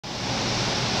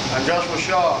I'm Joshua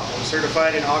Shaw. I'm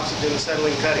certified in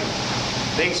oxygen-acetylene cutting.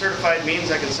 Being certified means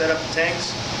I can set up the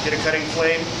tanks, get a cutting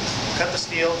flame, cut the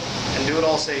steel, and do it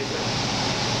all safely.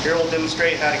 Here we'll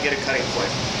demonstrate how to get a cutting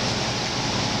flame.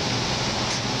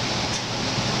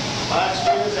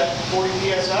 Oxygen is at 40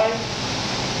 psi.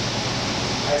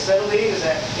 Acetylene is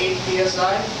at 8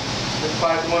 psi with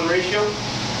 5:1 ratio.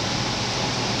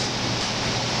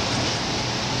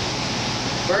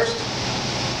 First,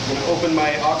 I'm going to open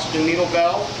my oxygen needle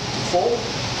valve to full.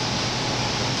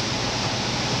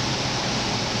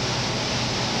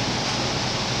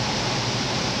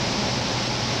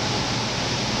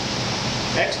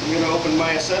 Next, I'm going to open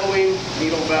my acetylene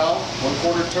needle valve,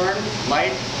 1/4 turn,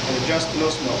 light, and adjust to no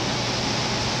smoke.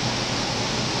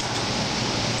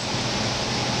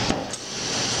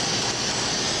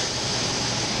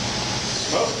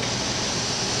 Smoke.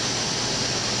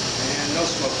 And no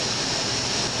smoke.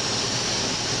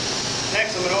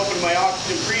 Next, I'm going to open my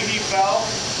oxygen preheat valve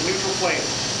to neutral flame.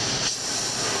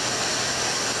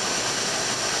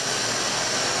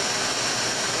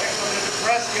 Next, I'm going to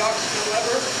depress the oxygen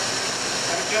lever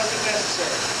and adjust if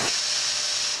necessary.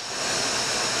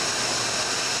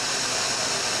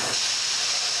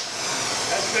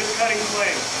 That's a good cutting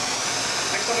flame.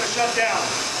 Next, I'm going to shut down.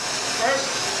 First,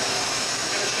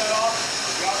 I'm going to shut off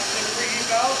the oxygen preheat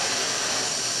valve.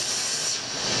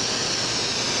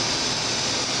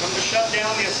 I'm going to shut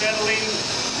down the acetylene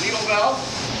needle valve.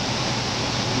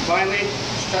 And finally,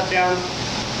 shut down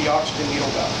the oxygen needle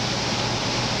valve.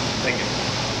 Thank you.